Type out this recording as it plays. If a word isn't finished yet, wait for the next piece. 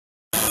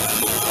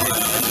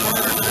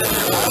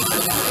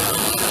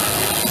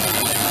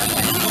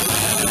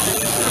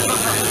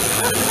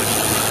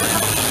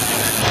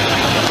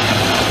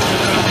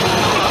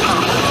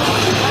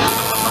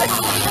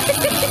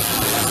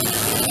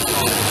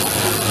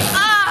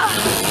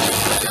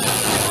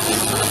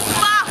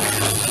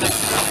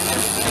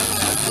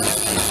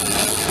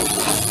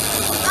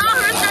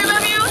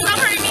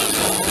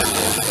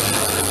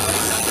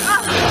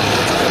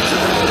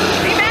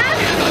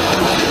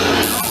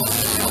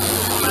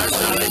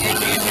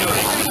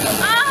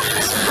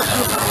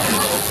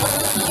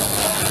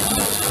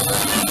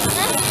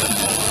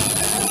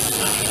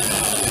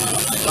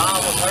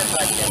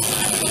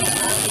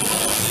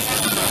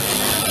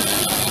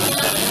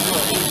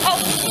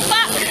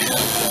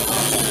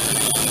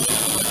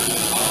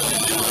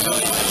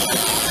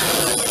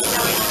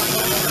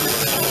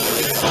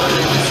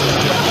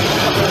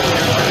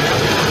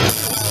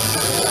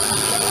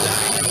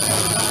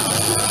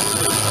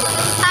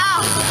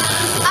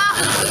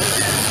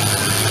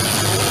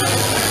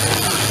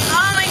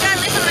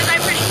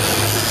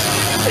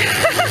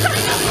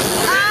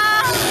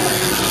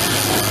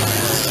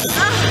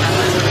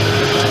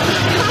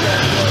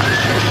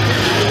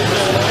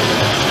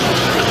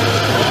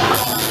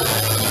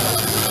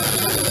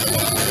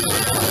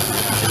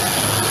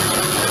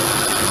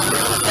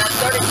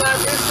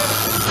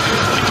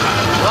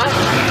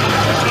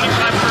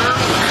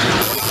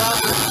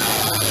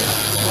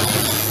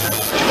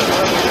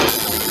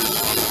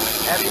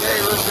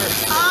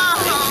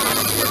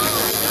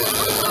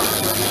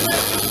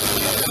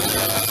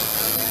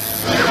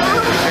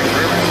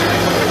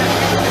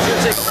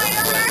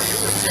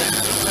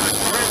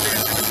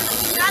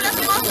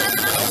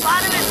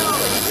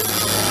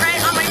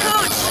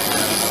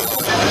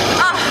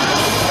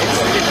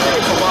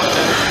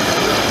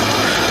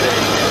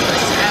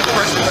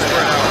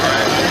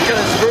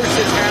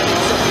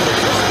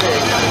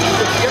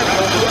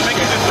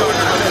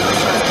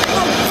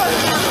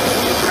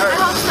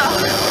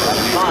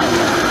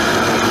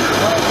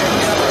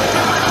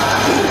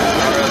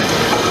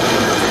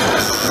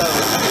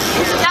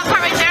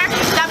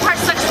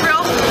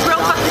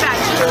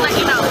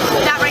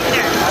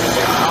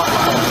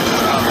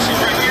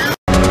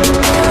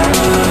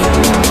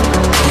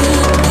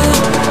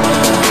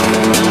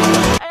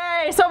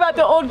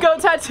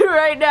Tattoo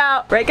right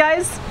now. Right,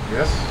 guys?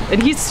 Yes.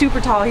 And he's super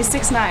tall. He's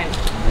 6'9".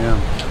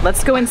 Yeah.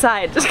 Let's go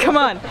inside. Just come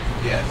on.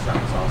 Yeah,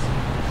 sounds awesome.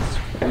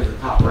 Here's the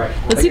top right.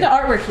 Let's see the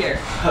artwork here.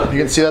 You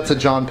can see that's a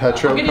John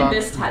Petro. I'm getting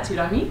this tattooed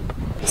on me.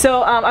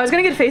 So I was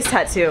gonna get a face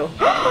tattoo,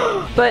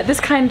 but this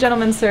kind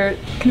gentleman, sir,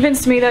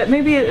 convinced me that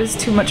maybe it was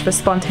too much of a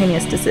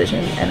spontaneous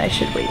decision and I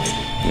should wait.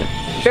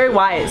 Yeah. Very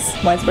wise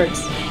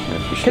words.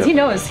 Because he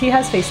knows he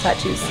has face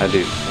tattoos. I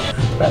do.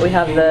 But we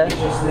have the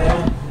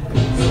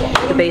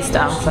base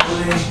down.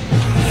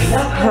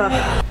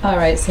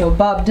 Alright, so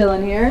Bob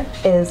Dylan here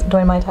is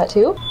doing my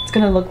tattoo. It's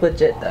gonna look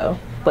legit though.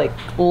 Like,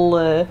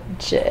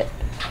 legit.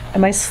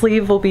 And my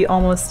sleeve will be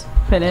almost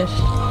finished.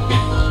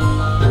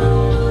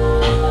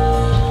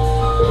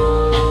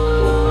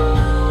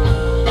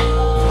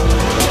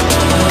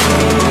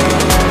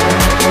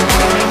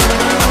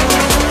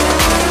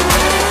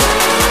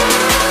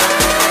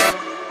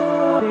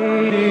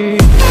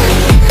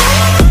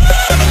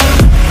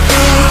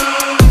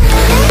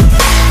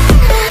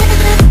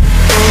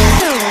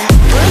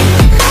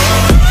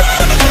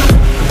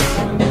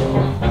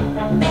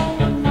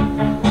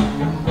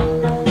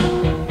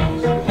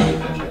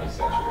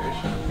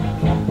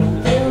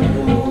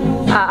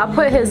 I'll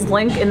put his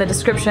link in the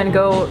description.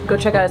 Go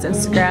check out his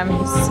Instagram.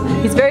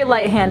 He's very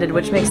light-handed,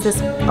 which makes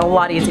this a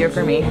lot easier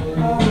for me.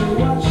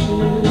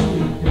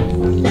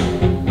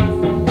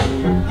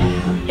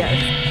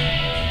 Yes.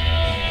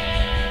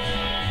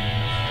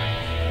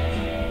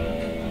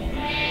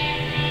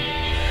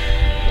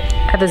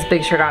 I have this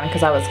big shirt on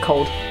because I was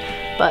cold.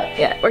 But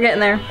yeah, we're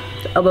getting there.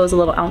 The elbow's a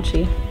little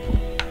ouchy.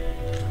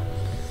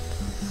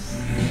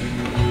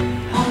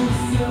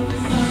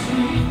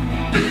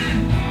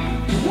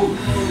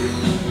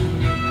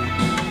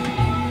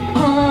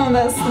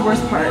 That's the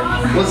worst part.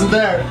 Wasn't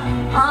there?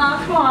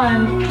 Ah, come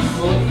on.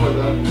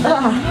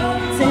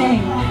 Ugh,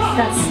 dang,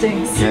 that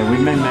stinks. Yeah, we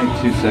may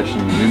make 2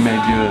 sessions. We may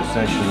do a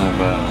session of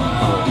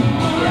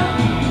yeah.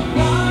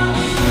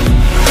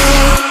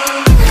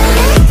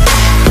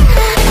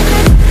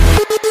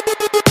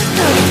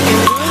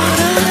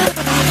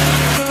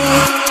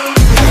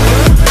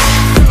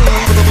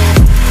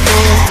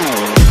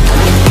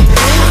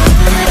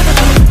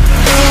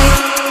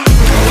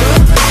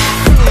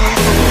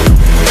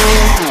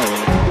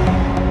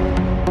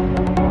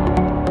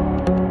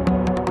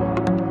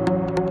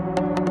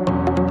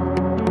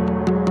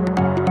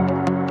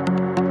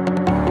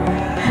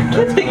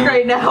 I can't think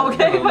right now,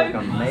 okay?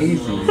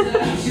 amazing.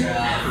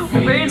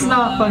 My brain's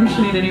not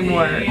functioning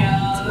anymore.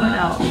 It's worn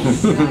out.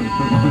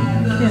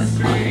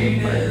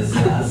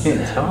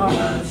 Can't talk.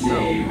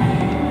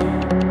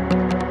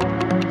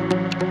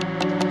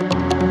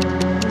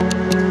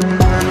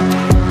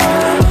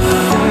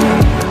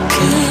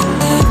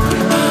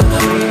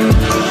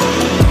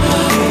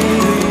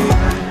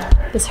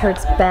 This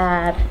hurts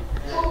bad.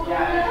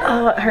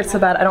 Oh, it hurts so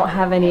bad. I don't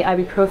have any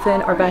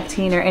ibuprofen or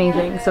Bactine or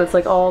anything, so it's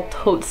like all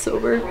totes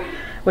sober,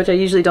 which I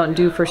usually don't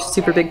do for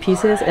super big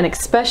pieces, and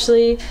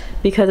especially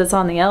because it's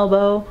on the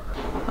elbow.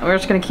 We're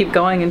just gonna keep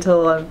going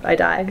until I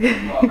die.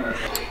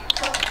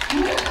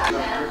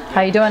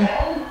 How you doing?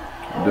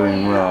 I'm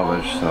doing well,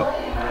 but yourself.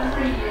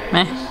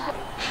 Meh.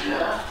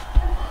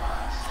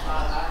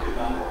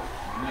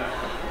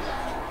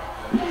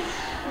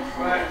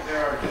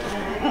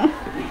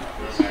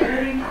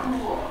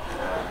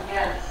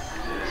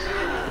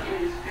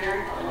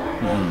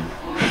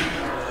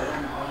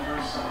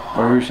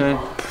 What were you saying?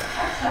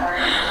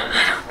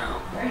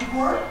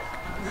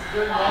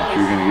 that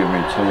you're gonna give me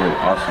a totally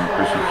awesome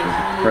Christmas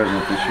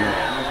present this year.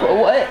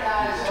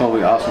 What?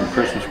 Totally awesome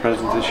Christmas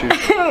present this year.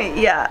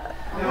 Yeah.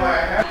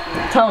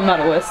 Tell him not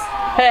to wuss.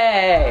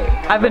 Hey,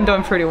 I've been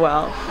doing pretty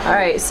well. All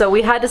right, so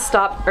we had to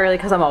stop early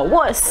because I'm a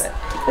wuss.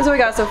 This is what we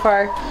got so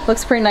far.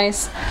 Looks pretty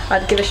nice.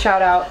 I'd give a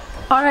shout out.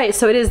 All right,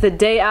 so it is the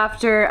day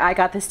after I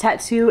got this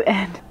tattoo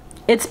and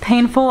it's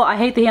painful. I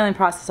hate the healing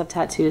process of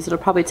tattoos. It'll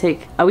probably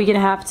take a week and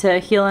a half to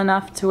heal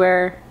enough to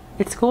where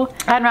it's cool.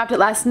 I unwrapped it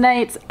last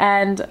night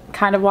and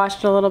kind of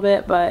washed it a little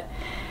bit, but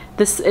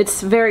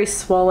it's very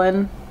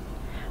swollen.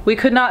 We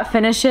could not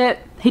finish it.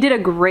 He did a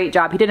great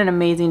job. He did an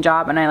amazing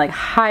job, and I like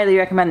highly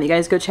recommend that you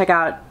guys go check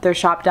out their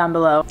shop down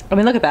below. I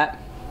mean, look at that.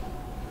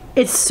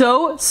 It's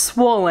so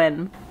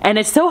swollen and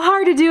it's so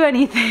hard to do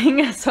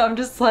anything. So I'm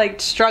just like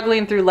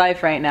struggling through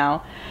life right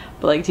now.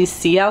 But like, do you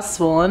see how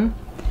swollen?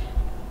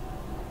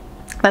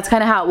 That's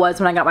kind of how it was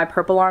when I got my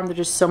purple arm. There's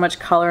just so much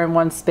color in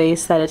one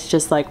space that it's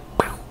just like,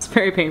 it's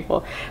very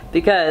painful.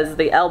 Because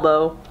the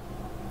elbow,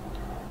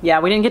 yeah,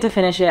 we didn't get to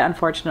finish it,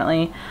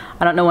 unfortunately.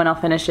 I don't know when I'll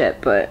finish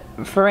it, but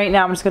for right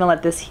now, I'm just gonna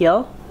let this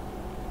heal.